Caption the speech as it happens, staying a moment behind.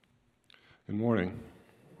Good morning.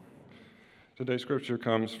 Today's scripture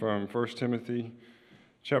comes from 1 Timothy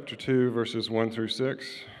chapter 2, verses 1 through 6.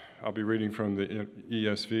 I'll be reading from the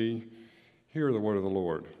ESV. Hear the word of the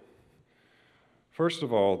Lord. First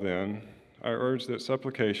of all, then, I urge that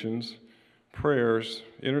supplications, prayers,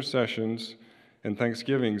 intercessions, and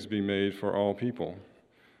thanksgivings be made for all people,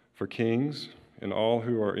 for kings and all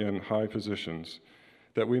who are in high positions,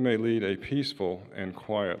 that we may lead a peaceful and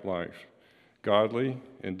quiet life, godly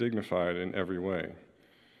and dignified in every way.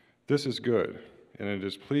 This is good, and it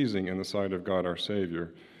is pleasing in the sight of God our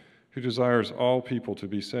Savior, who desires all people to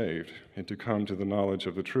be saved and to come to the knowledge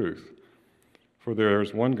of the truth. For there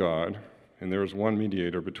is one God, and there is one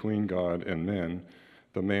mediator between God and men,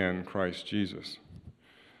 the man Christ Jesus,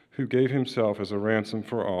 who gave himself as a ransom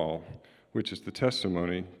for all, which is the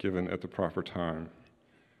testimony given at the proper time.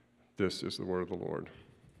 This is the word of the Lord.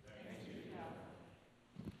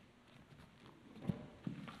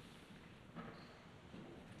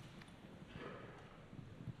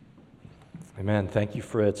 Amen. Thank you,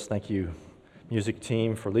 Fritz. Thank you, music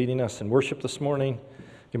team, for leading us in worship this morning.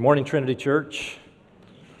 Good morning, Trinity Church.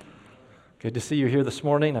 Good to see you here this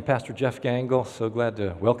morning. I'm Pastor Jeff Gangle. So glad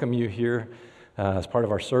to welcome you here as part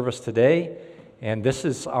of our service today. And this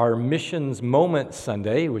is our Missions Moment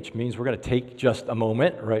Sunday, which means we're going to take just a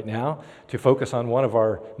moment right now to focus on one of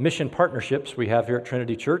our mission partnerships we have here at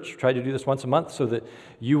Trinity Church. Try to do this once a month so that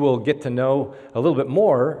you will get to know a little bit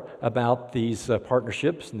more about these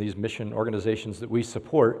partnerships and these mission organizations that we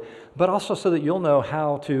support, but also so that you'll know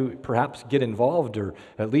how to perhaps get involved or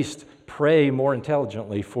at least pray more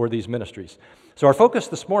intelligently for these ministries. So our focus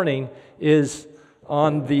this morning is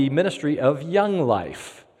on the ministry of Young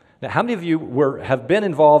Life. Now, how many of you have been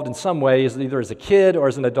involved in some way, either as a kid or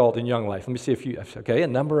as an adult in Young Life? Let me see if you, okay, a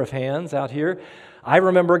number of hands out here. I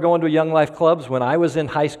remember going to Young Life clubs when I was in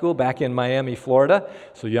high school back in Miami, Florida.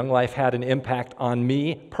 So Young Life had an impact on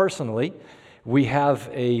me personally. We have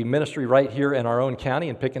a ministry right here in our own county,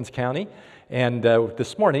 in Pickens County. And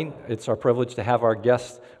this morning, it's our privilege to have our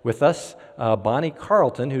guest with us, Bonnie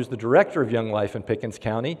Carlton, who's the director of Young Life in Pickens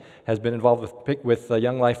County, has been involved with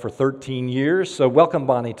Young Life for 13 years. So welcome,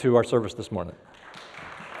 Bonnie, to our service this morning.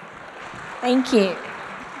 Thank you.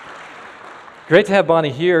 Great to have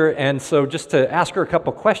Bonnie here. And so just to ask her a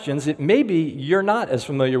couple questions, it may be you're not as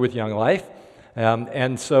familiar with Young Life.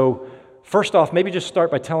 And so first off, maybe just start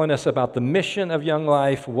by telling us about the mission of Young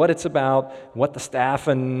Life, what it's about, what the staff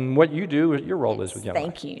and what you do, what your role is with Young Life.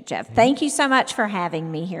 Thank you, Jeff. Thank you so much for having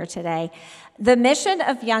me here today. The mission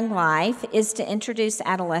of Young Life is to introduce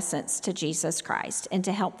adolescents to Jesus Christ and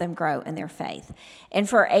to help them grow in their faith. And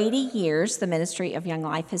for 80 years, the ministry of Young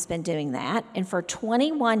Life has been doing that. And for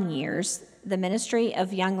 21 years, the ministry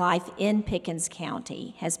of Young Life in Pickens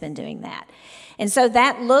County has been doing that. And so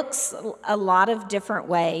that looks a lot of different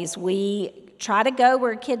ways. We try to go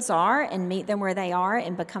where kids are and meet them where they are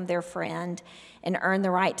and become their friend and earn the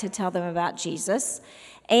right to tell them about Jesus.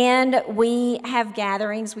 And we have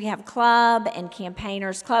gatherings. We have club and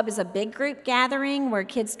campaigners. Club is a big group gathering where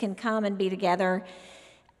kids can come and be together.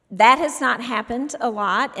 That has not happened a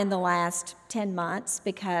lot in the last 10 months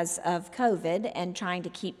because of COVID and trying to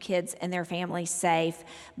keep kids and their families safe.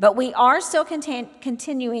 But we are still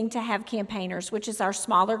continuing to have campaigners, which is our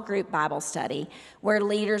smaller group Bible study, where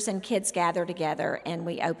leaders and kids gather together and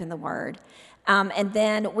we open the Word. And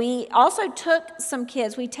then we also took some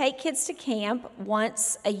kids. We take kids to camp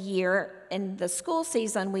once a year. In the school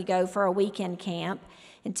season, we go for a weekend camp.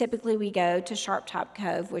 And typically we go to Sharp Top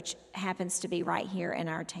Cove, which happens to be right here in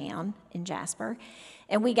our town in Jasper.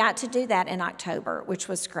 And we got to do that in October, which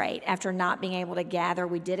was great. After not being able to gather,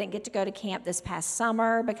 we didn't get to go to camp this past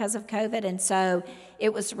summer because of COVID. And so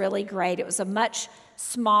it was really great. It was a much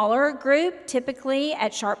smaller group. Typically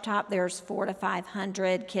at Sharp Top, there's 400 to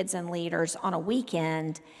 500 kids and leaders on a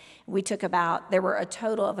weekend. There were a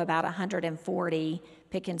total of about 140.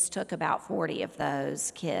 Pickens took about 40 of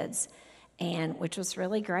those kids, and which was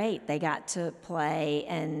really great. They got to play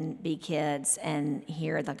and be kids and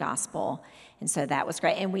hear the gospel. And so that was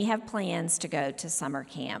great. And we have plans to go to summer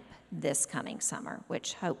camp this coming summer,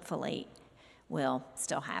 which hopefully will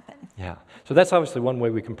still happen. Yeah. So that's obviously one way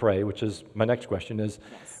we can pray, which is my next question is,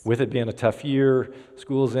 yes, with it being a tough year,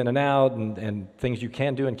 school's in and out, and things you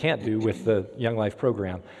can do and can't do with the Young Life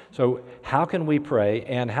program. So how can we pray,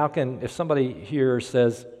 and how can, if somebody here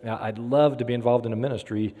says, I'd love to be involved in a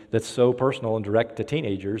ministry that's so personal and direct to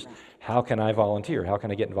teenagers. How can I volunteer? How can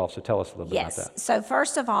I get involved? So tell us a little bit about Yes. that. So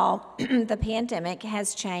first of all, the pandemic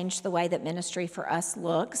has changed the way that ministry for us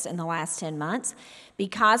looks in the last 10 months.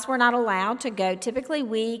 Because we're not allowed to go, typically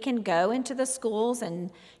we can go into the schools and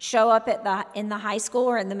show up in the high school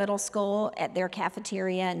or in the middle school at their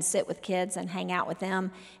cafeteria and sit with kids and hang out with them.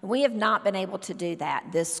 And we have not been able to do that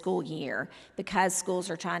this school year because schools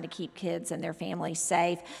are trying to keep kids and their families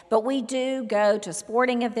safe. But we do go to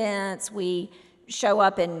sporting events. We show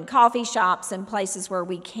up in coffee shops and places where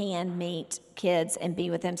we can meet kids and be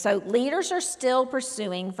with them. So leaders are still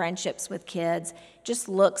pursuing friendships with kids, just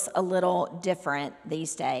looks a little different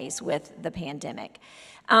these days with the pandemic.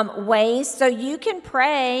 Ways, so you can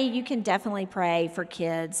pray, you can definitely pray for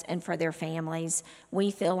kids and for their families. We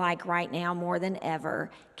feel like right now more than ever,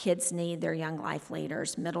 kids need their young life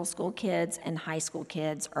leaders. Middle school kids and high school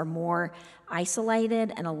kids are more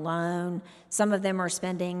isolated and alone. Some of them are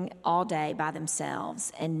spending all day by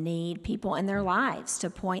themselves and need people in their lives to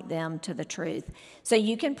point them to the truth. So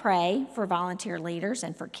you can pray for volunteer leaders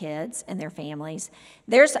and for kids and their families.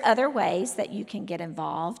 There's other ways that you can get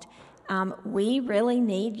involved. We really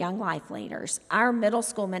need young life leaders. Our middle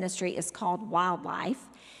school ministry is called Wildlife.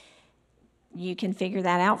 You can figure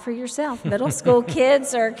that out for yourself. Middle school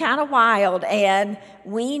kids are kind of wild, and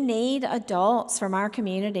we need adults from our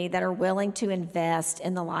community that are willing to invest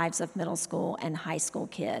in the lives of middle school and high school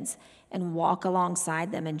kids and walk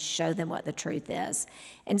alongside them and show them what the truth is.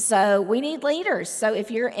 And so we need leaders. So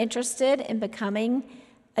if you're interested in becoming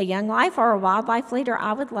a young life or a wildlife leader,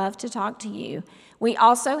 I would love to talk to you. We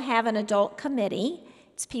also have an adult committee.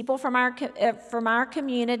 It's people from our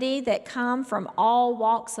community that come from all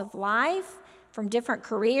walks of life, from different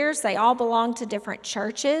careers. They all belong to different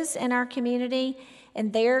churches in our community,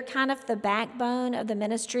 and they're kind of the backbone of the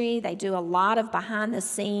ministry. They do a lot of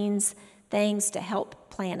behind-the-scenes things to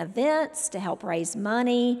help plan events, to help raise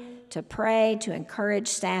money, to pray, to encourage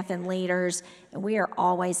staff and leaders, and we are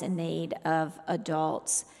always in need of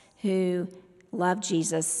adults who love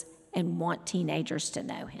Jesus and want teenagers to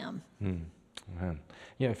know him. Amen.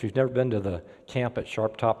 You know, if you've never been to the camp at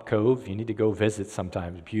Sharp Top Cove, you need to go visit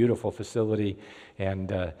sometime. Beautiful facility,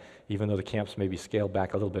 and even though the camps may be scaled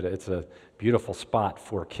back a little bit, it's a beautiful spot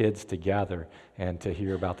for kids to gather and to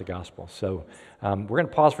hear about the gospel. So we're going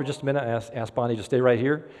to pause for just a minute. Ask Bonnie to stay right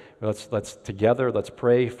here. Let's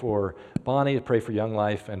pray for Bonnie, pray for Young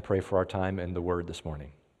Life, and pray for our time in the Word this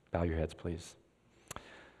morning. Bow your heads, please.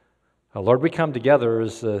 Lord, we come together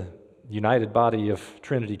as a united body of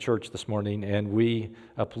Trinity Church this morning, and we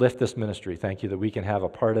uplift this ministry. Thank you that we can have a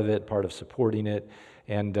part of it, part of supporting it.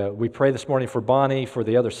 And we pray this morning for Bonnie, for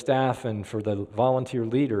the other staff, and for the volunteer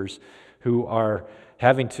leaders who are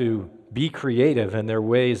having to be creative in their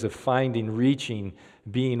ways of finding, reaching,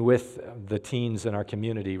 being with the teens in our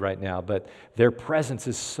community right now. But their presence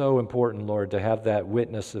is so important, Lord, to have that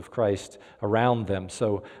witness of Christ around them.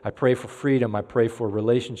 So I pray for freedom. I pray for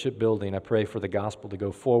relationship building. I pray for the gospel to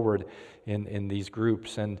go forward in these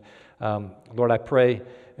groups. And Lord, I pray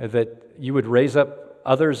that you would raise up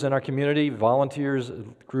others in our community, volunteers,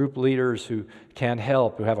 group leaders who can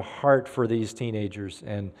help, who have a heart for these teenagers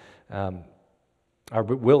and are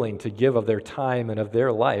willing to give of their time and of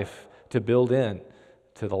their life to build in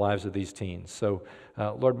to the lives of these teens. So,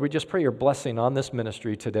 Lord, we just pray your blessing on this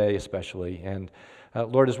ministry today especially. And,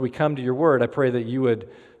 Lord, as we come to your word, I pray that you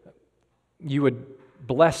would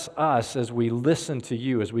bless us as we listen to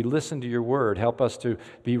you, as we listen to your word. Help us to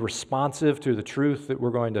be responsive to the truth that we're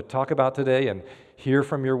going to talk about today and hear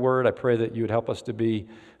from your word. I pray that you would help us to be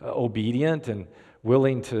obedient and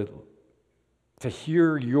willing to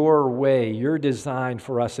hear your way, your design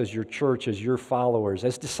for us as your church, as your followers,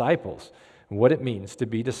 as disciples, and what it means to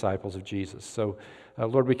be disciples of Jesus. So,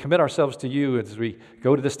 Lord, we commit ourselves to you as we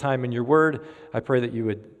go to this time in your word. I pray that you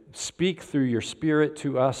would speak through your Spirit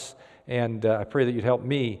to us, and I pray that you'd help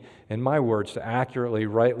me in my words to accurately,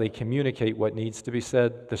 rightly communicate what needs to be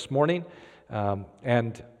said this morning,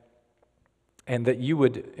 and that you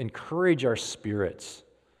would encourage our spirits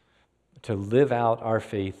to live out our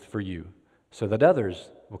faith for you, so that others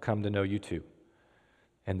will come to know you too.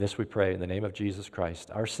 And this we pray in the name of Jesus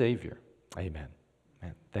Christ, our Savior. Amen.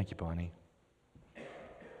 Amen. Thank you, Bonnie.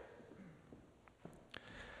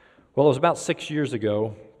 Well, it was about 6 years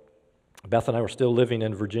ago. Beth and I were still living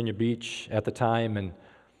in Virginia Beach at the time, and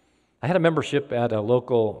I had a membership at a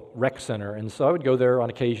local rec center, and so I would go there on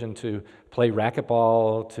occasion to play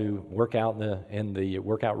racquetball, to work out in the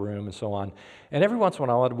workout room, and so on. And every once in a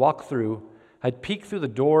while, I'd walk through. I'd peek through the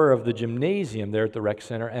door of the gymnasium there at the rec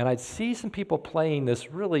center, and I'd see some people playing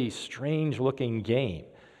this really strange-looking game.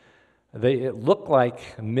 It looked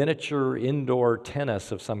like miniature indoor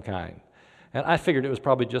tennis of some kind. And I figured it was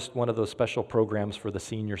probably just one of those special programs for the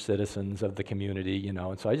senior citizens of the community,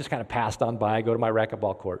 and so I just kind of passed on by, go to my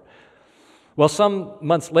racquetball court. Well, some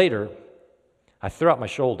months later, I threw out my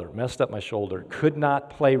shoulder, messed up my shoulder, could not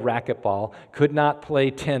play racquetball, could not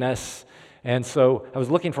play tennis, and so I was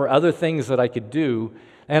looking for other things that I could do,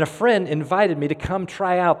 and a friend invited me to come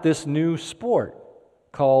try out this new sport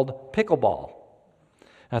called pickleball.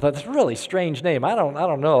 And I thought, this is a really strange name. I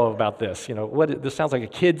don't know about this. This sounds like a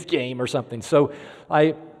kid's game or something.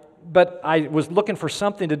 But I was looking for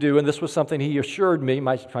something to do, and this was something he assured me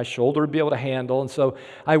my shoulder would be able to handle. And so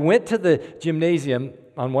I went to the gymnasium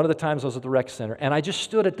on one of the times I was at the rec center, and I just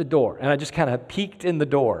stood at the door, and I just kind of peeked in the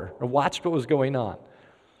door and watched what was going on.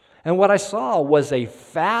 And what I saw was a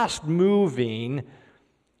fast-moving,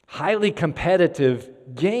 highly competitive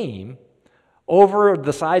game over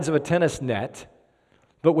the sides of a tennis net,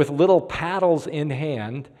 but with little paddles in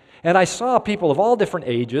hand. And I saw people of all different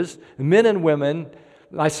ages, men and women.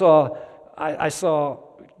 I saw a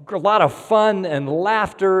lot of fun and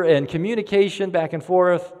laughter and communication back and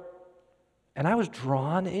forth. And I was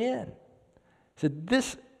drawn in. I said,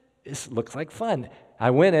 this looks like fun.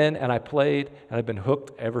 I went in and I played, and I've been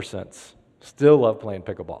hooked ever since. Still love playing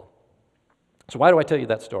pickleball. So why do I tell you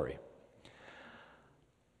that story?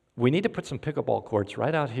 We need to put some pickleball courts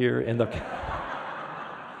right out here in the...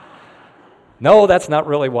 No, that's not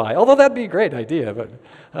really why, although that'd be a great idea.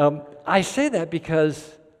 But I say that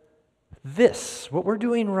because what we're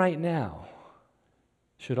doing right now,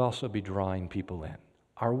 should also be drawing people in.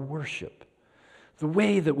 Our worship, the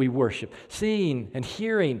way that we worship, seeing and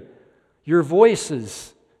hearing your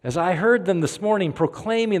voices, as I heard them this morning,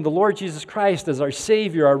 proclaiming the Lord Jesus Christ as our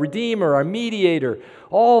Savior, our Redeemer, our Mediator,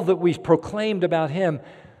 all that we've proclaimed about Him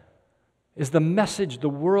is the message the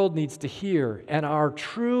world needs to hear, and our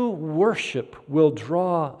true worship will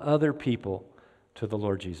draw other people to the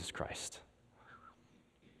Lord Jesus Christ.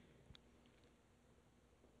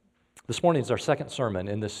 This morning is our second sermon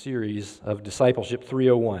in this series of Discipleship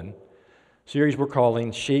 301, series we're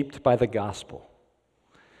calling Shaped by the Gospel.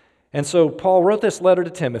 And so Paul wrote this letter to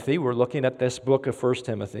Timothy. We're looking at this book of 1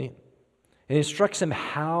 Timothy, and he instructs him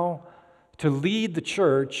how to lead the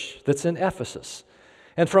church that's in Ephesus.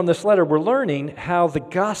 And from this letter, we're learning how the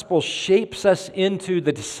gospel shapes us into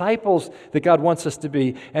the disciples that God wants us to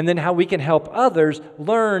be, and then how we can help others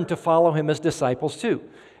learn to follow Him as disciples too.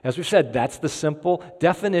 As we've said, that's the simple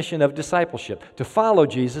definition of discipleship, to follow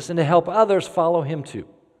Jesus and to help others follow Him too.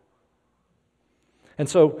 And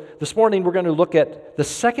so this morning we're going to look at the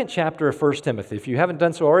second chapter of 1 Timothy. If you haven't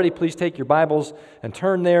done so already, please take your Bibles and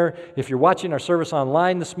turn there. If you're watching our service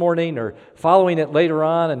online this morning or following it later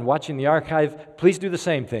on and watching the archive, please do the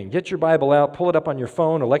same thing. Get your Bible out, pull it up on your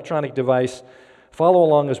phone, electronic device. Follow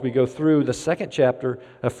along as we go through the second chapter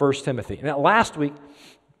of 1 Timothy. Now, last week,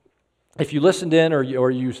 if you listened in or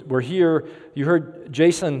you were here, you heard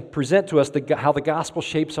Jason present to us how the gospel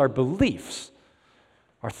shapes our beliefs,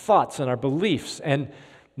 our thoughts and our beliefs, and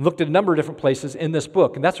looked at a number of different places in this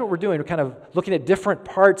book. And that's what we're doing. We're kind of looking at different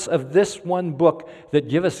parts of this one book that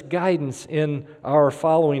give us guidance in our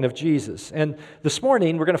following of Jesus. And this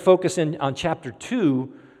morning, we're going to focus in on chapter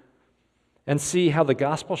 2 and see how the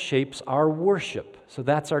gospel shapes our worship. So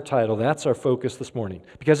that's our title. That's our focus this morning.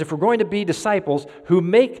 Because if we're going to be disciples who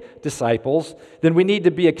make disciples, then we need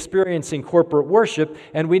to be experiencing corporate worship,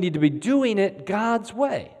 and we need to be doing it God's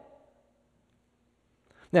way.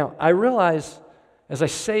 Now, I realize as I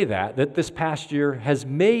say that this past year has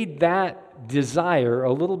made that desire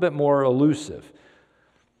a little bit more elusive.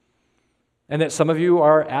 And that some of you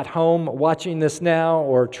are at home watching this now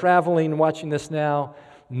or traveling watching this now.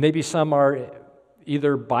 Maybe some are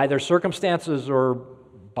either by their circumstances or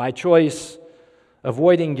by choice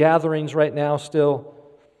avoiding gatherings right now still.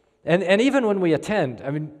 And even when we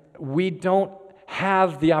attend, we don't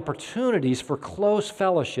have the opportunities for close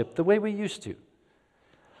fellowship the way we used to.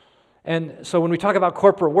 And so when we talk about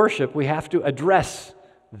corporate worship, we have to address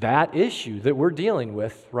that issue that we're dealing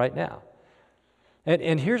with right now.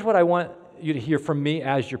 And here's what I want you to hear from me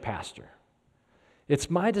as your pastor. It's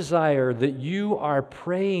my desire that you are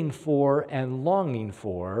praying for and longing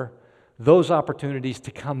for those opportunities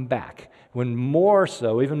to come back. When more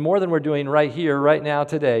so, even more than we're doing right here, right now,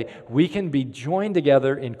 today, we can be joined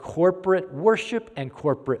together in corporate worship and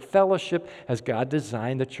corporate fellowship as God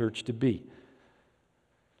designed the church to be.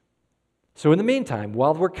 So in the meantime,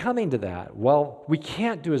 while we're coming to that, while we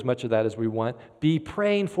can't do as much of that as we want, be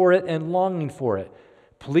praying for it and longing for it.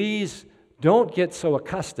 Please don't get so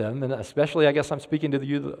accustomed, and especially I guess I'm speaking to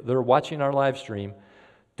you that are watching our live stream,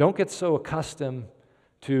 don't get so accustomed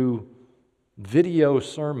to video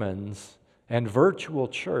sermons, and virtual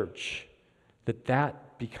church,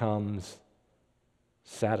 that becomes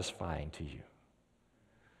satisfying to you.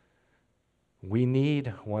 We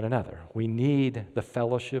need one another. We need the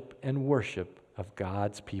fellowship and worship of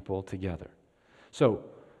God's people together. So,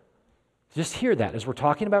 just hear that as we're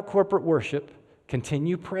talking about corporate worship.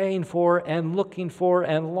 Continue praying for and looking for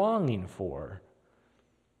and longing for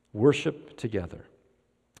worship together.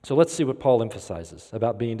 So let's see what Paul emphasizes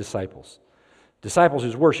about being disciples. Disciples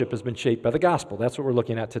whose worship has been shaped by the gospel. That's what we're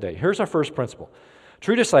looking at today. Here's our first principle.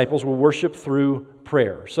 True disciples will worship through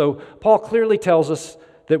prayer. So Paul clearly tells us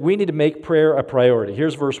that we need to make prayer a priority.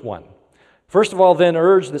 Here's verse 1. First of all, then,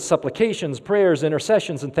 urge that supplications, prayers,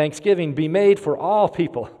 intercessions, and thanksgiving be made for all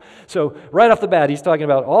people. So right off the bat, he's talking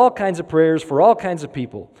about all kinds of prayers for all kinds of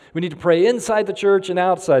people. We need to pray inside the church and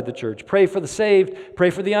outside the church. Pray for the saved, pray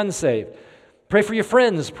for the unsaved. Pray for your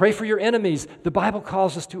friends, pray for your enemies. The Bible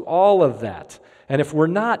calls us to all of that. And if we're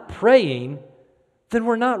not praying, then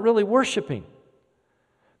we're not really worshiping.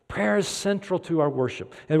 Prayer is central to our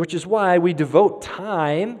worship, and which is why we devote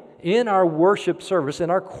time in our worship service, in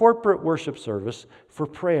our corporate worship service, for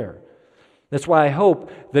prayer. That's why I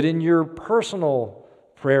hope that in your personal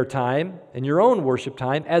prayer time, in your own worship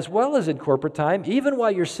time, as well as in corporate time, even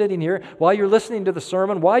while you're sitting here, while you're listening to the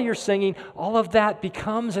sermon, while you're singing, all of that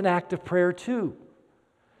becomes an act of prayer too.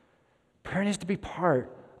 Prayer needs to be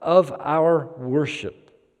part of our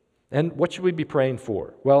worship. And what should we be praying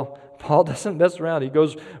for? Well, Paul doesn't mess around. He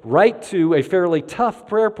goes right to a fairly tough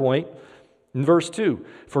prayer point in verse 2,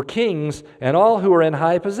 for kings and all who are in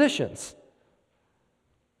high positions.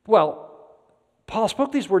 Well, Paul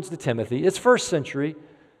spoke these words to Timothy. It's first century.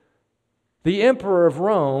 The emperor of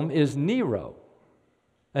Rome is Nero,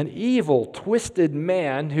 an evil, twisted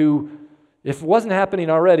man who, if it wasn't happening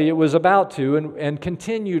already, it was about to and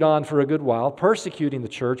continued on for a good while, persecuting the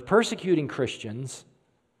church, persecuting Christians.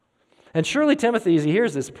 And surely Timothy, as he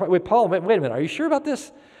hears this, wait, Paul, wait a minute, are you sure about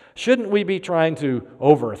this? Shouldn't we be trying to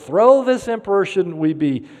overthrow this emperor? Shouldn't we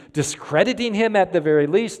be discrediting him at the very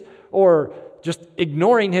least? Or just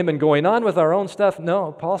ignoring him and going on with our own stuff?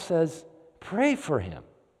 No, Paul says, pray for him.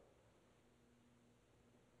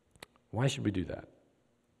 Why should we do that?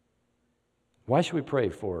 Why should we pray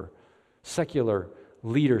for secular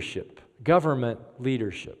leadership, government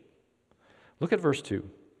leadership? Look at verse 2.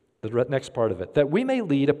 The next part of it, that we may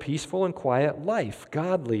lead a peaceful and quiet life,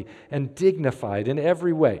 godly and dignified in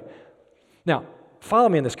every way. Now, follow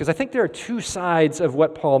me in this, because I think there are two sides of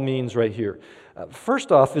what Paul means right here.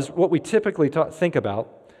 First off is what we typically think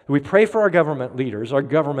about. We pray for our government leaders, our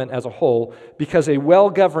government as a whole, because a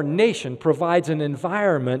well-governed nation provides an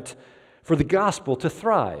environment for the gospel to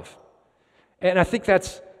thrive. And I think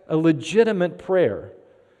that's a legitimate prayer.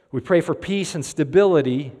 We pray for peace and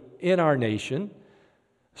stability in our nation,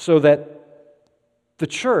 so that the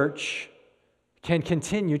church can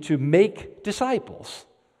continue to make disciples.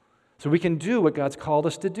 So we can do what God's called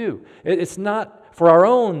us to do. It's not for our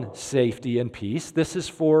own safety and peace. This is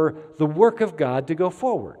for the work of God to go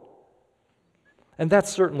forward. And that's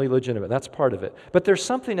certainly legitimate. That's part of it. But there's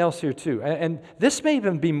something else here too. And this may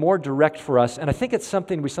even be more direct for us, and I think it's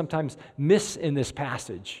something we sometimes miss in this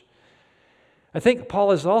passage. I think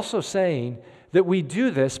Paul is also saying that we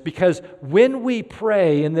do this because when we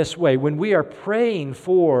pray in this way, when we are praying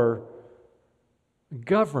for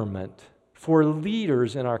government, for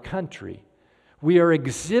leaders in our country, we are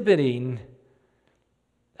exhibiting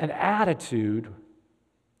an attitude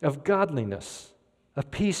of godliness, of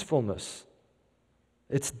peacefulness.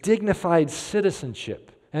 It's dignified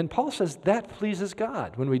citizenship. And Paul says that pleases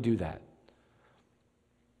God when we do that.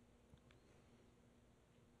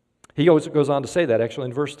 He goes on to say that actually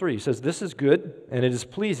in verse 3. He says, this is good and it is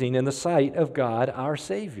pleasing in the sight of God our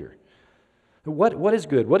Savior. What is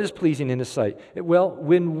good? What is pleasing in His sight? Well,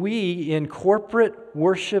 when we in corporate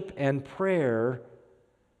worship and prayer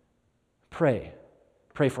pray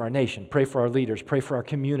for our nation, pray for our leaders, pray for our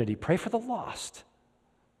community, pray for the lost,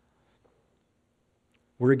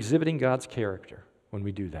 we're exhibiting God's character when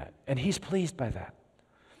we do that. And He's pleased by that.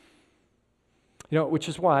 Which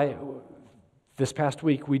is why this past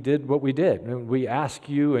week, we did what we did. We asked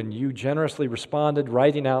you, and you generously responded,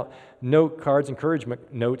 writing out note cards,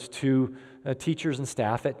 encouragement notes to teachers and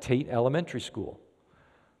staff at Tate Elementary School.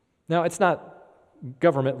 Now, it's not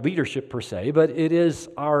government leadership per se, but it is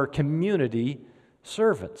our community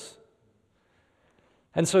servants.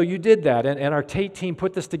 And so you did that, and our Tate team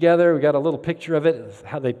put this together. We got a little picture of it,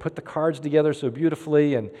 how they put the cards together so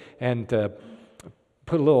beautifully, and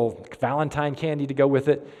put a little Valentine candy to go with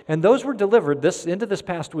it. And those were delivered into this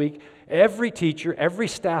past week. Every teacher, every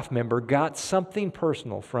staff member got something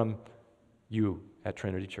personal from you at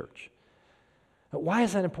Trinity Church. Why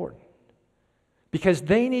is that important? Because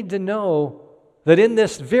they need to know that in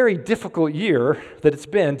this very difficult year that it's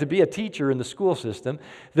been to be a teacher in the school system,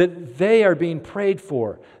 that they are being prayed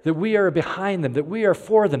for, that we are behind them, that we are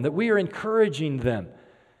for them, that we are encouraging them.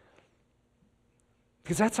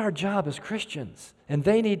 Because that's our job as Christians, and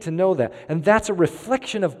they need to know that. And that's a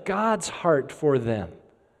reflection of God's heart for them.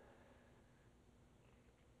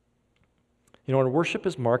 You know, our worship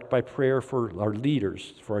is marked by prayer for our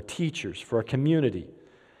leaders, for our teachers, for our community.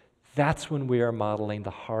 That's when we are modeling the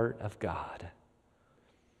heart of God.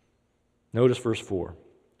 Notice verse 4.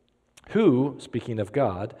 Who, speaking of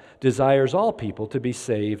God, desires all people to be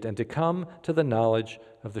saved and to come to the knowledge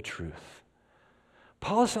of the truth.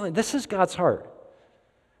 Paul is saying this is God's heart.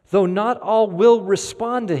 Though not all will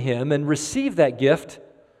respond to him and receive that gift,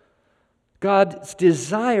 God's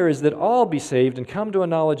desire is that all be saved and come to a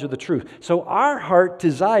knowledge of the truth. So our heart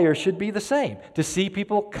desire should be the same, to see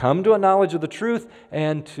people come to a knowledge of the truth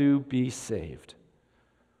and to be saved.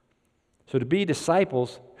 So to be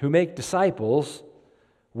disciples who make disciples,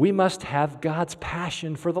 we must have God's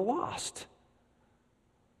passion for the lost.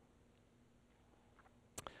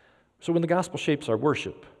 So when the gospel shapes our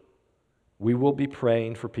worship, we will be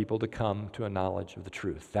praying for people to come to a knowledge of the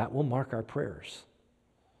truth. That will mark our prayers.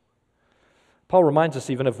 Paul reminds us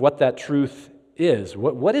even of what that truth is.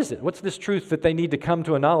 What is it? What's this truth that they need to come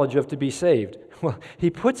to a knowledge of to be saved? Well, he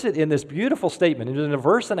puts it in this beautiful statement, in a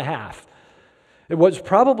verse and a half. It was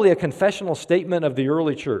probably a confessional statement of the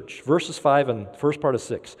early church, verses 5 and first part of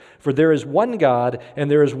 6. For there is one God, and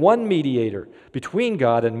there is one mediator between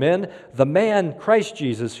God and men, the man Christ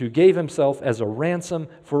Jesus, who gave himself as a ransom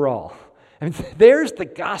for all. I mean, there's the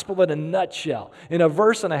gospel in a nutshell, in a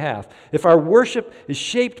verse and a half. If our worship is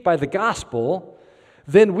shaped by the gospel,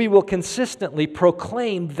 then we will consistently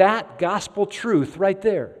proclaim that gospel truth right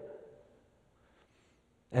there.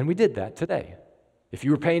 And we did that today. If you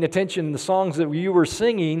were paying attention in the songs that you were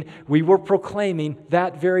singing, we were proclaiming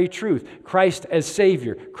that very truth. Christ as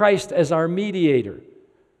Savior, Christ as our mediator,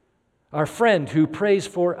 our friend who prays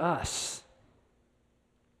for us.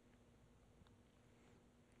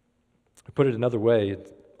 To put it another way,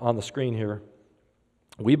 on the screen here,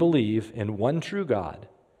 we believe in one true God,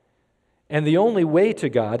 and the only way to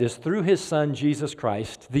God is through His Son, Jesus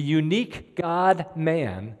Christ, the unique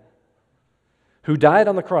God-man who died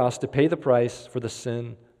on the cross to pay the price for the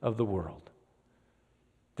sin of the world.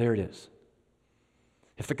 There it is.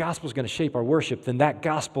 If the gospel is going to shape our worship, then that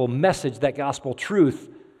gospel message, that gospel truth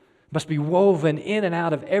must be woven in and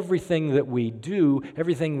out of everything that we do,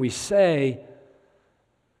 everything we say,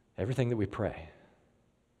 everything that we pray.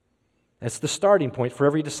 That's the starting point for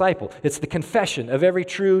every disciple. It's the confession of every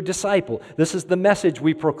true disciple. This is the message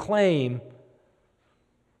we proclaim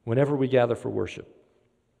whenever we gather for worship.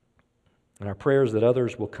 And our prayers that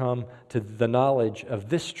others will come to the knowledge of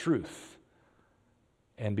this truth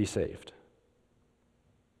and be saved.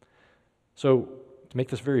 So, to make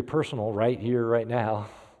this very personal right here, right now,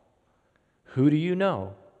 who do you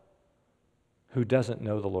know who doesn't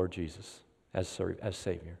know the Lord Jesus as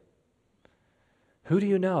Savior? Who do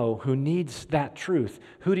you know who needs that truth?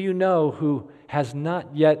 Who do you know who has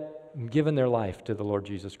not yet given their life to the Lord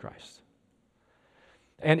Jesus Christ?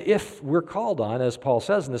 And if we're called on, as Paul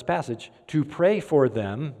says in this passage, to pray for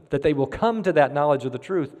them, that they will come to that knowledge of the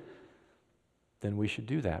truth, then we should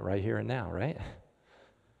do that right here and now, right?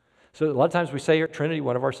 So a lot of times we say here at Trinity,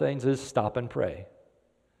 one of our sayings is stop and pray.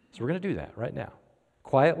 So we're going to do that right now.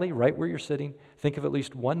 Quietly, right where you're sitting, think of at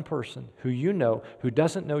least one person who you know who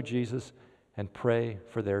doesn't know Jesus and pray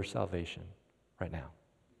for their salvation right now.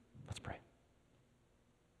 Let's pray.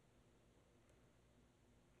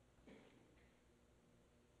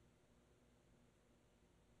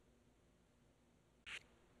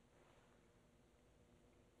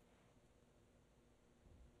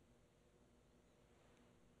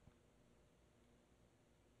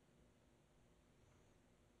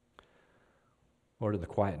 Lord, in the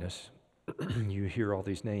quietness, you hear all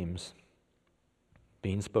these names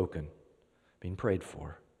being spoken, being prayed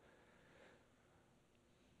for.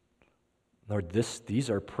 Lord, these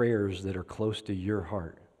are prayers that are close to your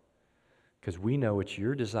heart, because we know it's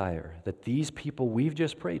your desire that these people we've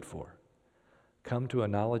just prayed for come to a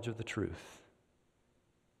knowledge of the truth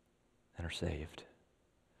and are saved.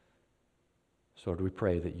 So Lord, we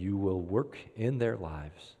pray that you will work in their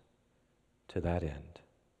lives to that end.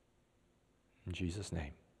 In Jesus'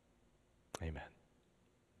 name, amen.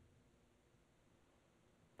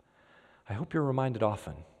 I hope you're reminded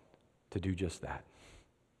often to do just that.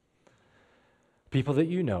 People that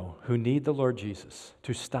you know who need the Lord Jesus,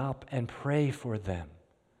 to stop and pray for them.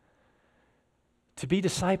 To be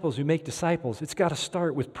disciples who make disciples, it's got to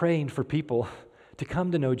start with praying for people to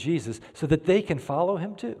come to know Jesus so that they can follow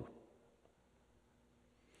him too.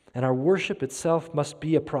 And our worship itself must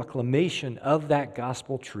be a proclamation of that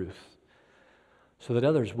gospel truth so that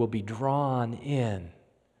others will be drawn in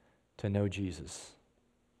to know Jesus.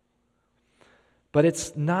 But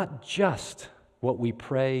it's not just what we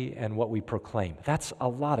pray and what we proclaim. That's a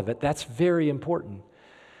lot of it. That's very important.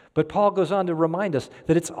 But Paul goes on to remind us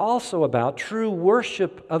that it's also about true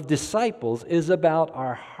worship of disciples is about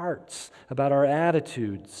our hearts, about our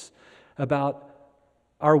attitudes, about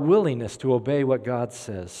our willingness to obey what God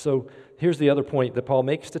says. So here's the other point that Paul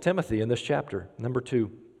makes to Timothy in this chapter. Number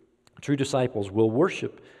 2, true disciples will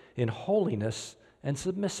worship in holiness and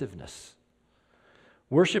submissiveness.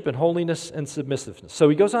 Worship in holiness and submissiveness. So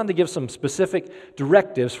he goes on to give some specific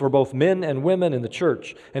directives for both men and women in the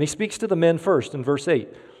church. And he speaks to the men first in verse 8.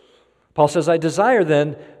 Paul says, I desire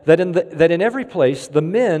then that in every place the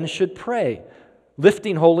men should pray,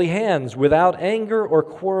 lifting holy hands without anger or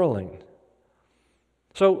quarreling.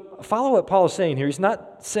 So follow what Paul is saying here. He's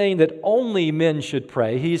not saying that only men should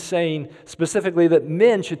pray. He's saying specifically that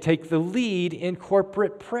men should take the lead in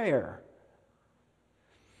corporate prayer.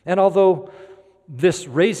 And although this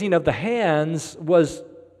raising of the hands was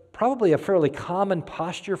probably a fairly common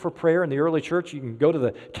posture for prayer in the early church. You can go to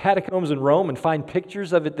the catacombs in Rome and find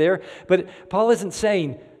pictures of it there. But Paul isn't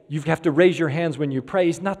saying you have to raise your hands when you pray.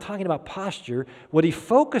 He's not talking about posture. What he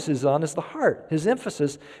focuses on is the heart. His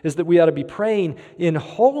emphasis is that we ought to be praying in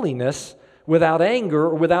holiness without anger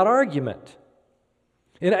or without argument.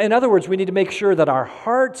 In other words, we need to make sure that our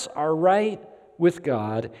hearts are right with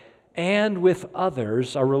God and with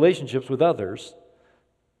others, our relationships with others,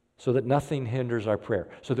 so that nothing hinders our prayer.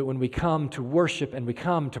 So that when we come to worship and we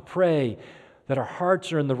come to pray, that our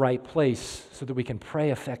hearts are in the right place so that we can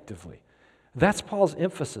pray effectively. That's Paul's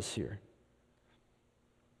emphasis here.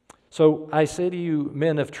 So I say to you,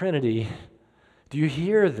 men of Trinity, do you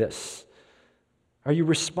hear this? Are you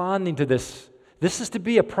responding to this? This is to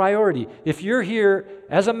be a priority. If you're here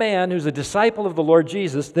as a man who's a disciple of the Lord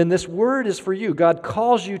Jesus, then this word is for you. God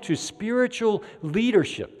calls you to spiritual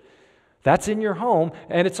leadership. That's in your home,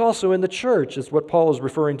 and it's also in the church, is what Paul is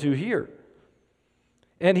referring to here.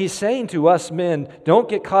 And he's saying to us men, don't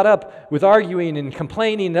get caught up with arguing and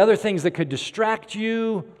complaining and other things that could distract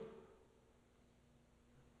you.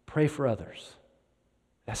 Pray for others.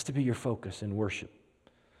 That's to be your focus in worship.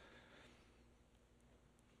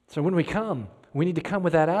 So when we come, we need to come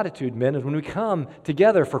with that attitude, men. And when we come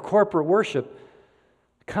together for corporate worship,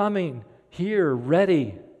 coming here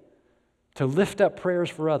ready to lift up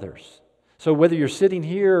prayers for others. So whether you're sitting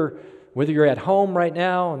here, whether you're at home right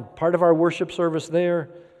now and part of our worship service there,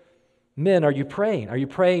 men, are you praying? Are you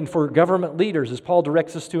praying for government leaders, as Paul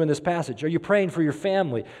directs us to in this passage? Are you praying for your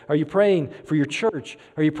family? Are you praying for your church?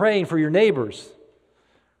 Are you praying for your neighbors?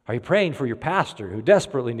 Are you praying for your pastor who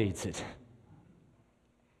desperately needs it?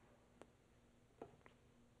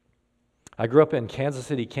 I grew up in Kansas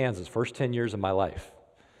City, Kansas, first 10 years of my life.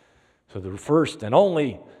 So the first and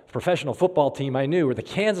only professional football team I knew were the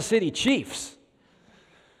Kansas City Chiefs.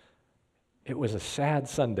 It was a sad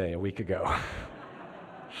Sunday a week ago.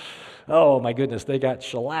 Oh my goodness, they got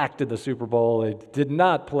shellacked in the Super Bowl. They did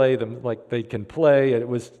not play them like they can play. It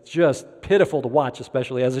was just pitiful to watch,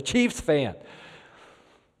 especially as a Chiefs fan.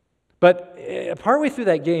 But partway through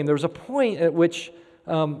that game, there was a point at which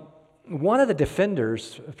one of the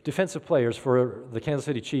defensive players for the Kansas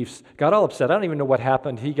City Chiefs got all upset. I don't even know what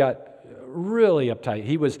happened. He got really uptight.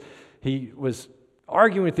 He was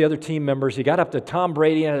arguing with the other team members. He got up to Tom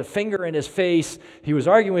Brady and had a finger in his face. He was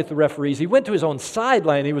arguing with the referees. He went to his own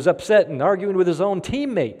sideline. He was upset and arguing with his own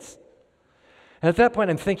teammates. And at that point,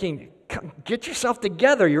 I'm thinking, get yourself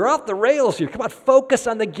together. You're off the rails here. Come on, focus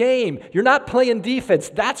on the game. You're not playing defense.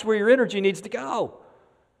 That's where your energy needs to go.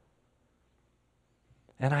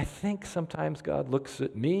 And I think sometimes God looks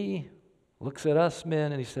at me, looks at us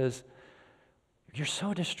men, and he says, you're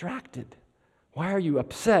so distracted. Why are you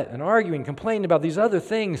upset and arguing, complaining about these other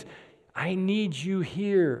things? I need you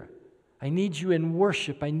here. I need you in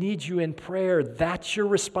worship. I need you in prayer. That's your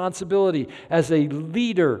responsibility as a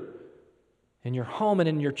leader in your home and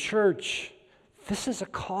in your church. This is a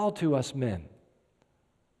call to us men.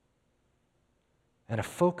 And a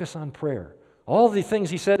focus on prayer. All the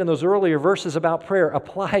things he said in those earlier verses about prayer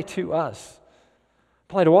apply to us.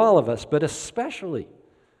 Apply to all of us, but especially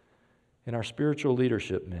in our spiritual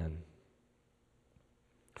leadership men.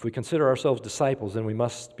 If we consider ourselves disciples, then we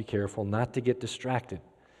must be careful not to get distracted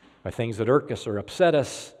by things that irk us or upset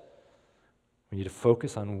us. We need to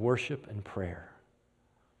focus on worship and prayer.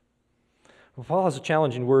 Well, Paul has a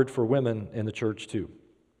challenging word for women in the church too.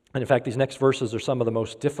 And in fact, these next verses are some of the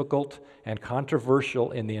most difficult and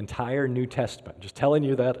controversial in the entire New Testament. Just telling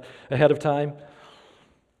you that ahead of time.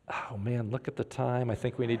 Oh man, look at the time. I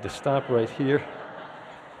think we need to stop right here.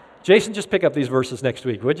 Jason, just pick up these verses next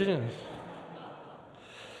week, would you?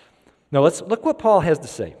 Now let's look what Paul has to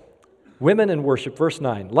say. Women in worship, verse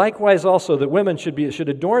 9. Likewise also that women should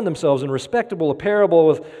adorn themselves in respectable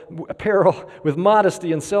apparel with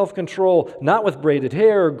modesty and self-control, not with braided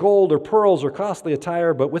hair or gold or pearls or costly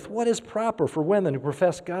attire, but with what is proper for women who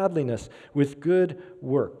profess godliness with good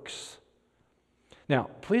works.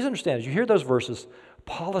 Now, please understand, as you hear those verses,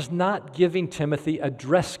 Paul is not giving Timothy a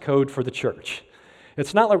dress code for the church.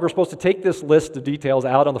 It's not like we're supposed to take this list of details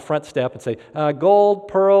out on the front step and say, gold,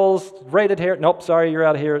 pearls, braided hair. Nope, sorry, you're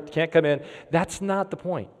out of here. Can't come in. That's not the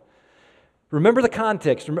point. Remember the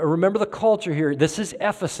context. Remember the culture here. This is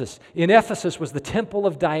Ephesus. In Ephesus was the temple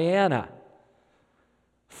of Diana,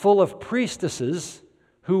 full of priestesses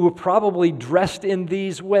who were probably dressed in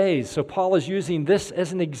these ways. So Paul is using this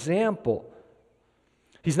as an example.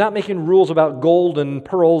 He's not making rules about gold and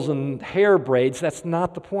pearls and hair braids. That's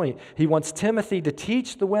not the point. He wants Timothy to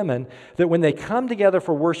teach the women that when they come together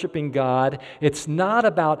for worshiping God, it's not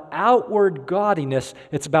about outward gaudiness,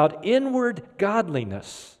 it's about inward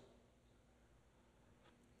godliness.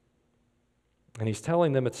 And he's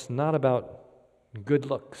telling them it's not about good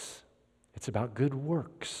looks, it's about good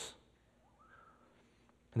works.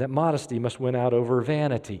 And that modesty must win out over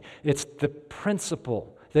vanity. It's the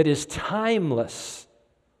principle that is timeless,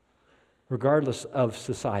 regardless of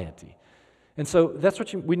society. And so that's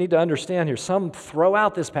what we need to understand here. Some throw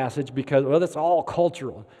out this passage because, well, that's all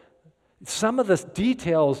cultural. Some of the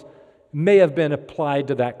details may have been applied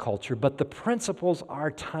to that culture, but the principles are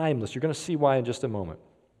timeless. You're going to see why in just a moment.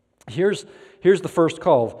 Here's the first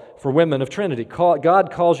call for women of Trinity.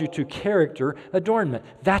 God calls you to character adornment.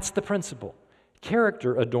 That's the principle.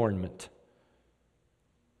 Character adornment.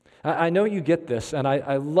 I know you get this, and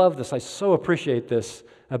I love this. I so appreciate this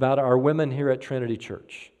about our women here at Trinity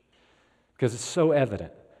Church, because it's so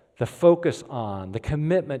evident. The focus on, the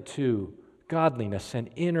commitment to godliness and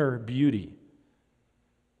inner beauty.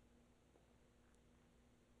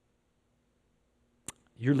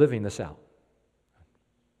 You're living this out.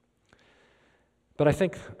 But I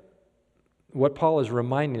think what Paul is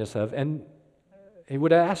reminding us of, and he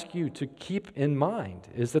would ask you to keep in mind,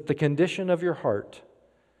 is that the condition of your heart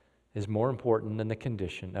is more important than the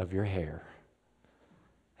condition of your hair.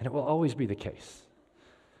 And it will always be the case.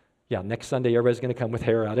 Yeah, next Sunday everybody's going to come with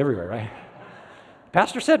hair out everywhere, right?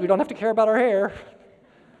 Pastor said we don't have to care about our hair.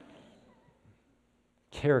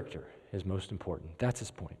 Character is most important. That's his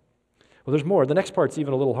point. Well, there's more. The next part's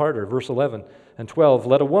even a little harder. Verse 11 and 12.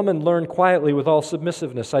 Let a woman learn quietly with all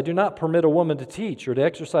submissiveness. I do not permit a woman to teach or to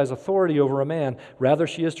exercise authority over a man. Rather,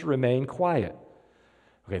 she is to remain quiet.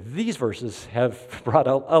 Okay, these verses have brought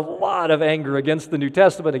a lot of anger against the New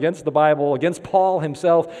Testament, against the Bible, against Paul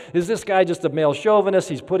himself. Is this guy just a male chauvinist?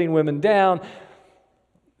 He's putting women down.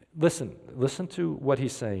 Listen to what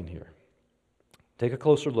he's saying here. Take a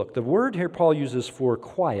closer look. The word here Paul uses for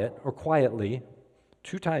quiet or quietly,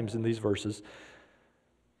 2 times in these verses,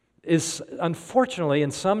 is unfortunately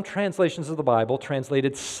in some translations of the Bible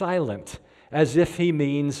translated silent, as if he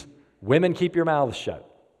means women keep your mouths shut.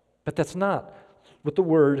 But that's not what the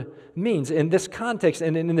word means. In this context,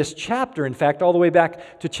 and in this chapter, in fact, all the way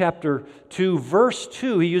back to chapter 2, verse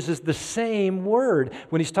 2, he uses the same word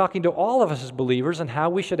when he's talking to all of us as believers and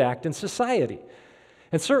how we should act in society.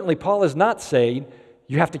 And certainly Paul is not saying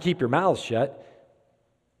you have to keep your mouths shut,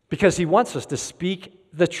 because he wants us to speak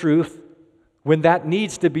the truth when that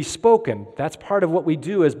needs to be spoken. That's part of what we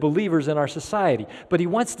do as believers in our society. But he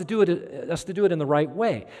wants us to do it in the right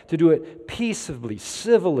way, to do it peaceably,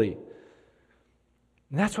 civilly.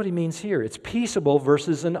 And that's what he means here. It's peaceable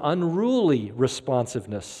versus an unruly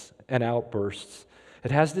responsiveness and outbursts.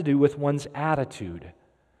 It has to do with one's attitude,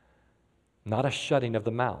 not a shutting of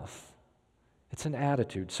the mouth. It's an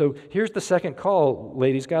attitude. So here's the second call,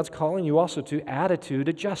 ladies. God's calling you also to attitude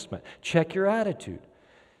adjustment. Check your attitude.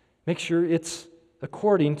 Make sure it's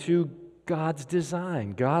according to God's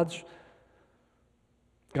design, God's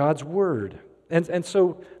word. And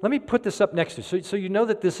so let me put this up next to you. So you know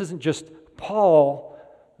that this isn't just Paul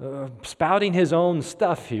spouting his own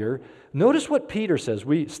stuff here. Notice what Peter says.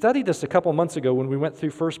 We studied this a couple months ago when we went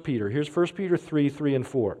through 1 Peter. Here's 1 Peter 3 and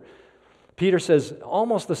 4. Peter says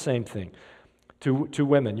almost the same thing to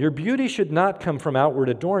women. Your beauty should not come from outward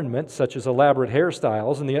adornment, such as elaborate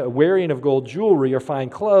hairstyles and the wearing of gold jewelry or fine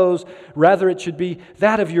clothes. Rather, it should be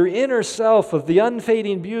that of your inner self, of the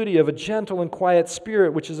unfading beauty of a gentle and quiet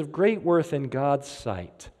spirit, which is of great worth in God's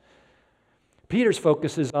sight. Peter's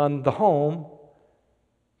focus is on the home.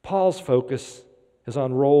 Paul's focus is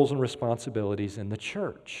on roles and responsibilities in the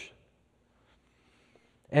church.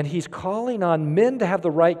 And he's calling on men to have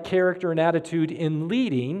the right character and attitude in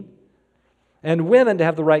leading, and women to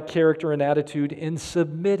have the right character and attitude in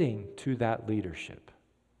submitting to that leadership.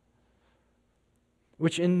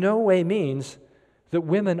 Which in no way means that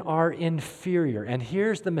women are inferior. And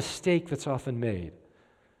here's the mistake that's often made.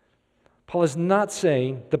 Paul is not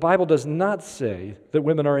saying, the Bible does not say that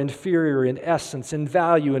women are inferior in essence, in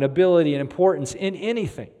value, in ability, in importance, in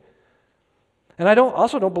anything. And I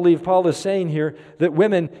also don't believe Paul is saying here that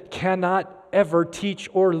women cannot ever teach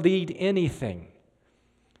or lead anything.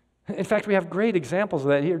 In fact, we have great examples of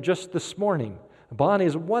that here just this morning. Bonnie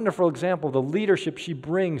is a wonderful example of the leadership she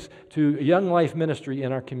brings to Young Life ministry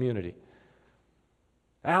in our community.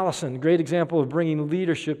 Allison, a great example of bringing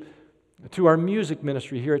leadership to our music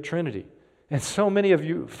ministry here at Trinity. And so many of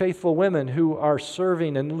you faithful women who are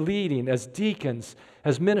serving and leading as deacons,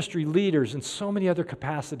 as ministry leaders, and so many other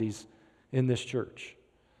capacities in this church.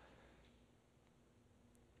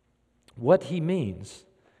 What he means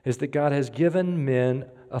is that God has given men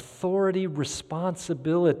authority,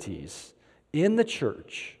 responsibilities in the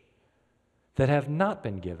church that have not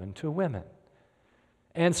been given to women.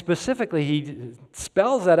 And specifically, he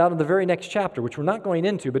spells that out in the very next chapter, which we're not going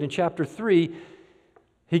into, but in chapter 3,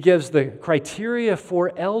 he gives the criteria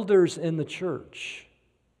for elders in the church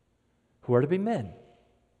who are to be men.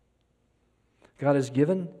 God has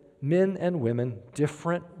given men and women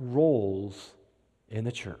different roles in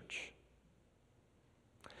the church.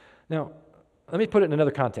 Now, let me put it in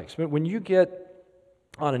another context. When you get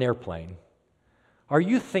on an airplane, are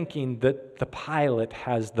you thinking that the pilot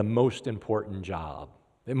has the most important job?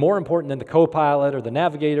 More important than the co-pilot or the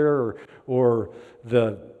navigator or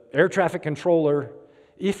the air traffic controller?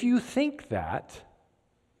 If you think that,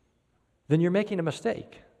 then you're making a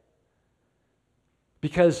mistake.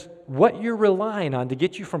 Because what you're relying on to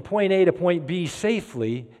get you from point A to point B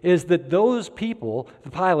safely is that those people,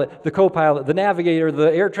 the pilot, the co-pilot, the navigator,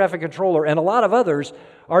 the air traffic controller, and a lot of others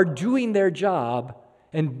are doing their job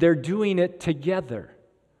and they're doing it together.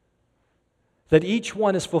 That each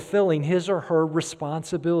one is fulfilling his or her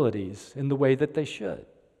responsibilities in the way that they should.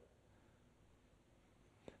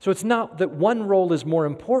 So it's not that one role is more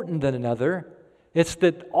important than another, it's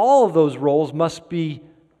that all of those roles must be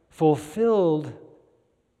fulfilled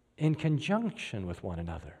in conjunction with one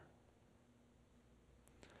another.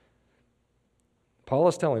 Paul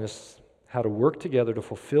is telling us how to work together to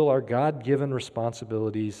fulfill our God-given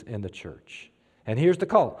responsibilities in the church. And here's the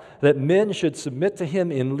call, that men should submit to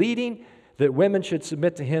him in leading, that women should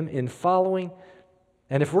submit to him in following.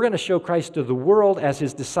 And if we're going to show Christ to the world as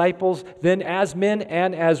his disciples, then as men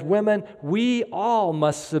and as women, we all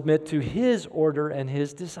must submit to his order and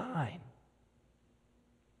his design.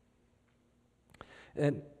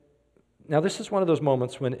 And now this is one of those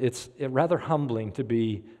moments when it's rather humbling to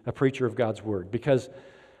be a preacher of God's word, because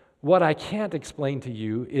what I can't explain to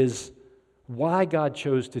you is why God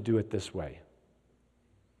chose to do it this way.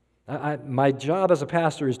 My job as a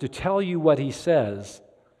pastor is to tell you what he says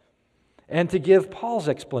and to give Paul's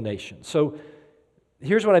explanation. So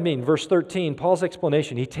here's what I mean. Verse 13, Paul's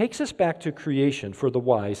explanation. He takes us back to creation for the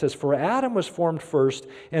why. He says, "For Adam was formed first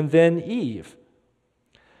and then Eve."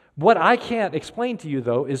 What I can't explain to you,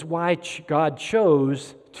 though, is why God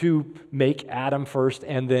chose to make Adam first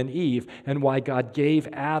and then Eve, and why God gave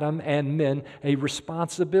Adam and men a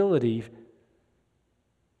responsibility,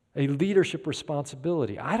 a leadership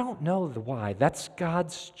responsibility. I don't know the why. That's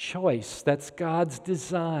God's choice. That's God's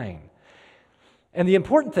design. And the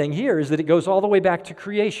important thing here is that it goes all the way back to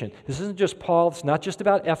creation. This isn't just Paul. It's not just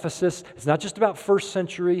about Ephesus. It's not just about first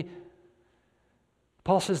century.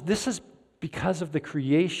 Paul says this is because of the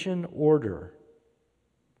creation order.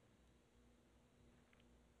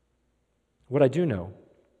 What I do know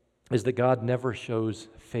is that God never shows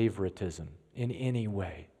favoritism in any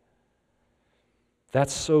way.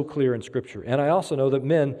 That's so clear in Scripture. And I also know that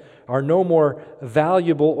men are no more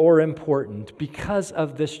valuable or important because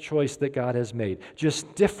of this choice that God has made,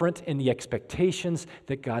 just different in the expectations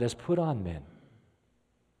that God has put on men.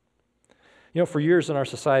 You know, for years in our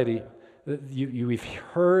society, we've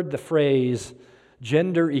heard the phrase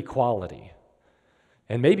gender equality.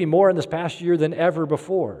 And maybe more in this past year than ever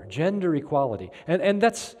before, gender equality. And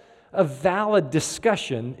that's a valid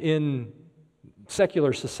discussion in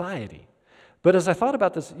secular society. But as I thought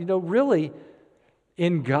about this, really,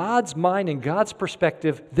 in God's mind, in God's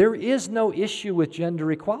perspective, there is no issue with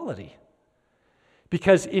gender equality.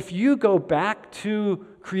 Because if you go back to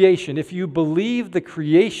creation, if you believe the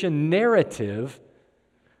creation narrative,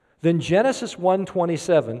 then Genesis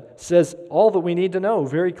 1:27 says all that we need to know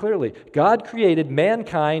very clearly. God created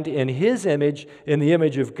mankind in His image. In the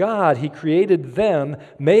image of God, He created them,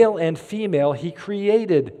 male and female, He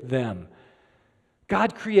created them.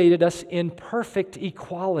 God created us in perfect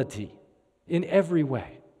equality in every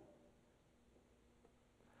way.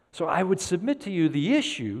 So I would submit to you the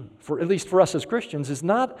issue, at least for us as Christians, is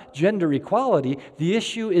not gender equality. The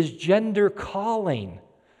issue is gender calling.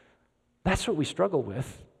 That's what we struggle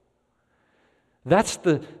with. That's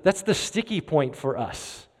the sticky point for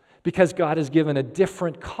us, because God has given a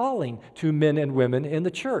different calling to men and women in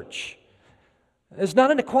the church. It's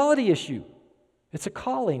not an equality issue. It's a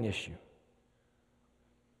calling issue.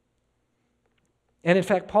 And in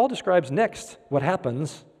fact, Paul describes next what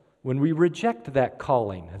happens when we reject that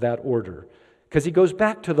calling, that order. Because he goes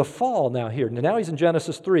back to the fall now here. Now he's in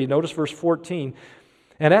Genesis 3. Notice verse 14.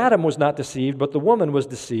 And Adam was not deceived, but the woman was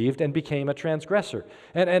deceived and became a transgressor.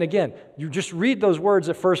 And again, you just read those words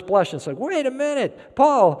at first blush and say, wait a minute,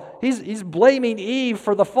 Paul, he's blaming Eve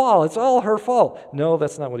for the fall. It's all her fault. No,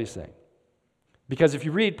 that's not what he's saying. Because if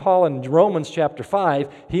you read Paul in Romans chapter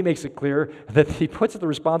 5, he makes it clear that he puts the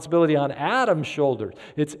responsibility on Adam's shoulders.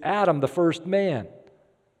 It's Adam, the first man.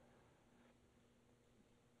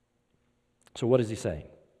 So what is he saying?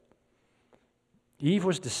 Eve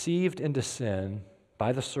was deceived into sin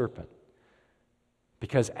by the serpent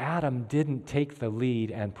because Adam didn't take the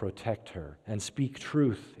lead and protect her and speak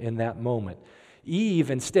truth in that moment. Eve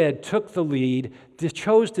instead took the lead,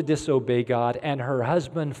 chose to disobey God, and her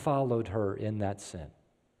husband followed her in that sin.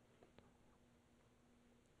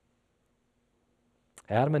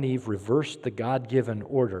 Adam and Eve reversed the God-given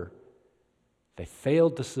order. They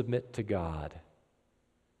failed to submit to God,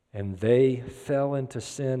 and they fell into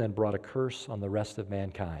sin and brought a curse on the rest of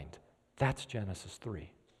mankind. That's Genesis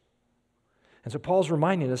 3. And so Paul's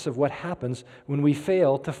reminding us of what happens when we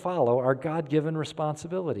fail to follow our God-given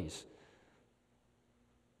responsibilities.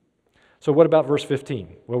 So what about verse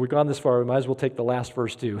 15? Well, we've gone this far, we might as well take the last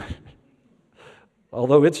verse too.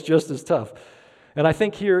 Although it's just as tough. And I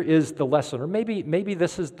think here is the lesson, or maybe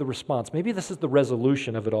this is the response. Maybe this is the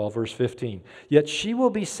resolution of it all, verse 15. Yet she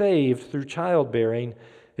will be saved through childbearing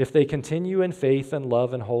if they continue in faith and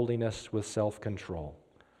love and holiness with self-control.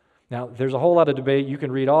 Now, there's a whole lot of debate. You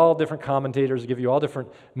can read all different commentators, give you all different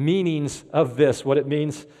meanings of this, what it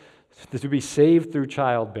means to be saved through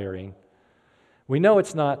childbearing. We know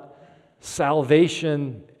it's not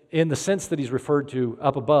salvation in the sense that he's referred to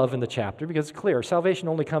up above in the chapter, because it's clear, salvation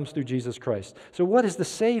only comes through Jesus Christ. So what is the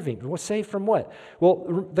saving? What's saved from what?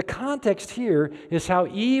 Well, the context here is how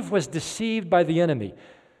Eve was deceived by the enemy.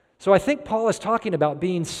 So I think Paul is talking about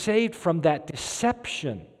being saved from that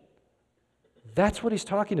deception. That's what he's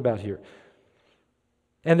talking about here.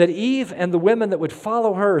 And that Eve and the women that would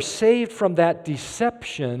follow her are saved from that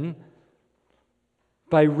deception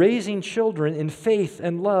by raising children in faith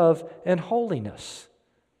and love and holiness.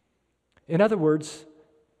 In other words,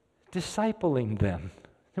 discipling them.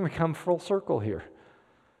 And we come full circle here.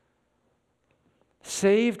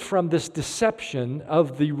 Saved from this deception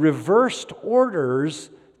of the reversed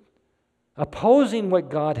orders opposing what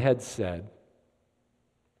God had said.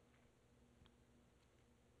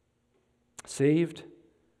 Saved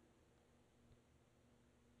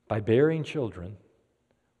by bearing children,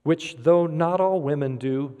 which though not all women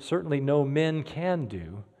do, certainly no men can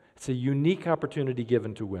do. It's a unique opportunity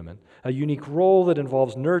given to women, a unique role that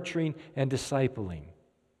involves nurturing and discipling,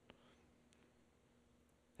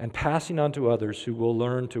 and passing on to others who will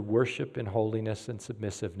learn to worship in holiness and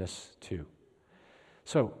submissiveness too.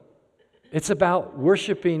 So, it's about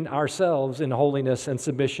worshiping ourselves in holiness and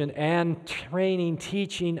submission and training,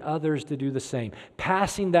 teaching others to do the same,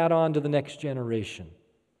 passing that on to the next generation.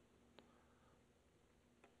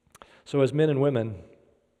 So as men and women,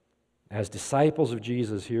 as disciples of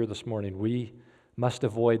Jesus here this morning, we must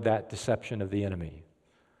avoid that deception of the enemy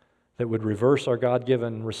that would reverse our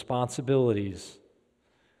God-given responsibilities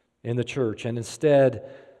in the church and instead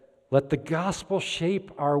let the gospel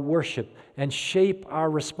shape our worship and shape our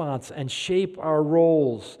response and shape our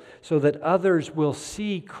roles so that others will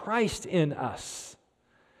see Christ in us.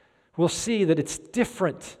 We'll see that it's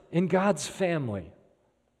different in God's family.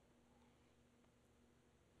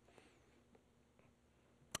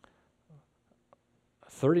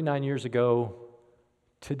 "39 years ago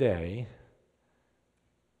today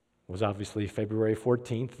was obviously February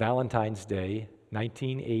 14th, Valentine's Day,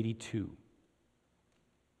 1982.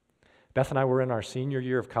 Beth and I were in our senior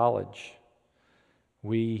year of college.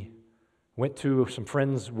 We went to some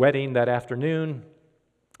friend's wedding that afternoon.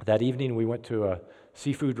 That evening, we went to a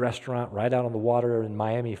seafood restaurant right out on the water in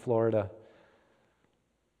Miami, Florida.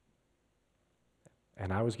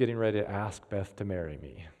 and I was getting ready to ask Beth to marry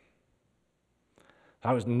me.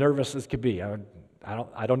 I was nervous as could be. I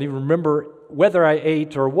don't even remember whether I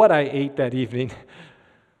ate or what I ate that evening.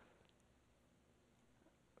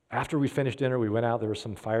 After we finished dinner, we went out. There were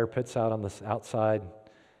some fire pits out on this outside.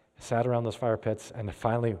 I sat around those fire pits, and I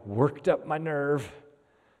finally worked up my nerve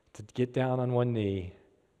to get down on one knee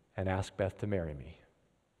and ask Beth to marry me.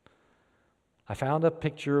 I found a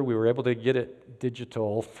picture. We were able to get it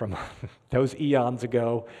digital from those eons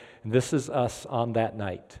ago. And this is us on that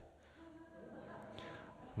night.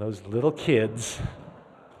 Those little kids.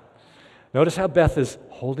 Notice how Beth is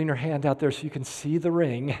holding her hand out there so you can see the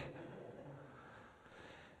ring.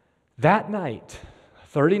 That night,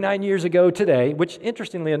 39 years ago today, which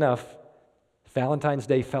interestingly enough, Valentine's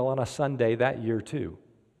Day fell on a Sunday that year too.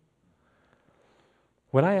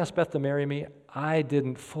 When I asked Beth to marry me, I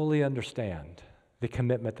didn't fully understand the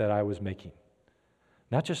commitment that I was making.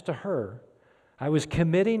 Not just to her, I was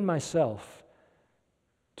committing myself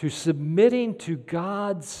to submitting to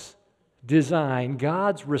God's design,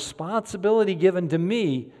 God's responsibility given to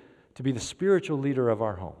me to be the spiritual leader of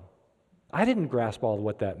our home. I didn't grasp all of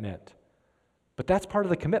what that meant, but that's part of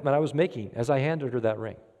the commitment I was making as I handed her that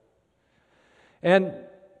ring. And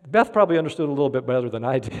Beth probably understood a little bit better than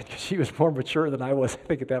I did because she was more mature than I was, I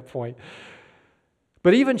think, at that point.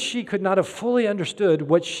 But even she could not have fully understood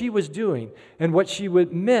what she was doing and what she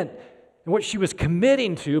meant and what she was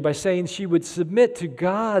committing to by saying she would submit to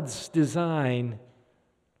God's design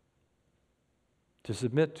to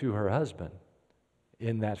submit to her husband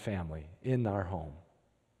in that family, in our home.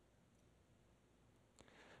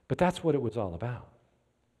 But that's what it was all about.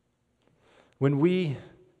 When we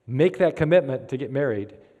make that commitment to get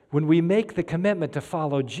married, when we make the commitment to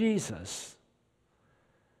follow Jesus,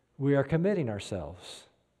 we are committing ourselves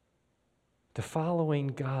to following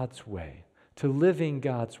God's way, to living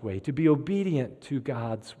God's way, to be obedient to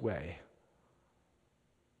God's way.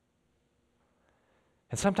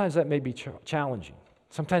 And sometimes that may be challenging.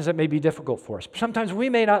 Sometimes that may be difficult for us. Sometimes we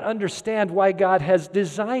may not understand why God has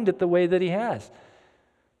designed it the way that He has.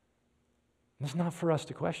 It's not for us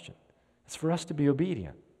to question. It's for us to be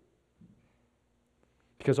obedient.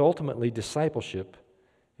 Because ultimately, discipleship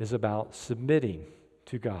is about submitting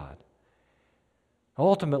to God.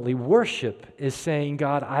 Ultimately, worship is saying,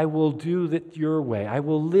 God, I will do it your way. I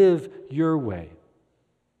will live your way.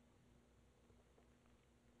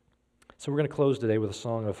 So we're going to close today with a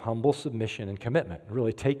song of humble submission and commitment. It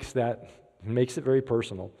really takes that and makes it very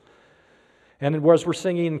personal. And as we're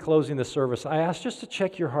singing and closing the service, I ask just to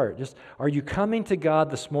check your heart. Just, are you coming to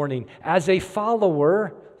God this morning as a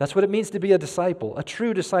follower? That's what it means to be a disciple, a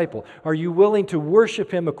true disciple. Are you willing to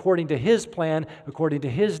worship Him according to His plan, according to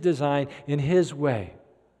His design, in His way?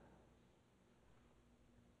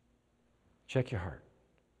 Check your heart.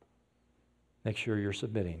 Make sure you're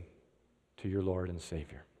submitting to your Lord and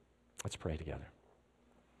Savior. Let's pray together.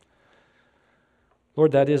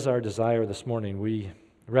 Lord, that is our desire this morning. We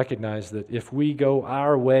recognize that if we go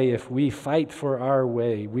our way, if we fight for our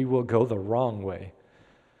way, we will go the wrong way.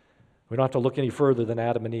 We don't have to look any further than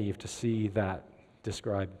Adam and Eve to see that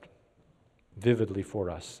described vividly for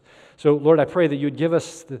us. So, Lord, I pray that you'd give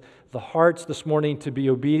us the hearts this morning to be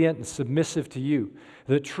obedient and submissive to you.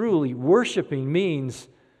 That truly worshiping means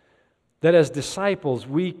that as disciples,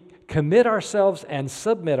 we commit ourselves and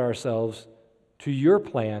submit ourselves to your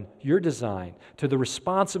plan, your design, to the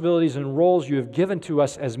responsibilities and roles you have given to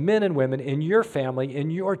us as men and women in your family, in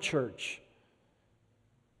your church.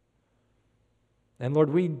 And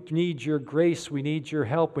Lord, we need your grace, we need your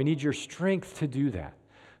help, we need your strength to do that.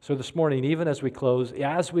 So this morning, even as we close,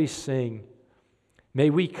 as we sing,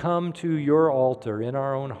 may we come to your altar in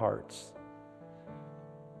our own hearts.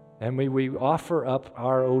 And may we offer up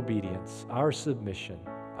our obedience, our submission,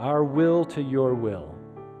 our will to your will,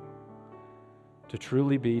 to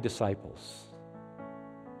truly be disciples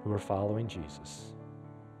who are following Jesus.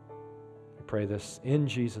 We pray this in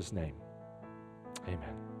Jesus' name.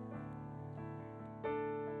 Amen.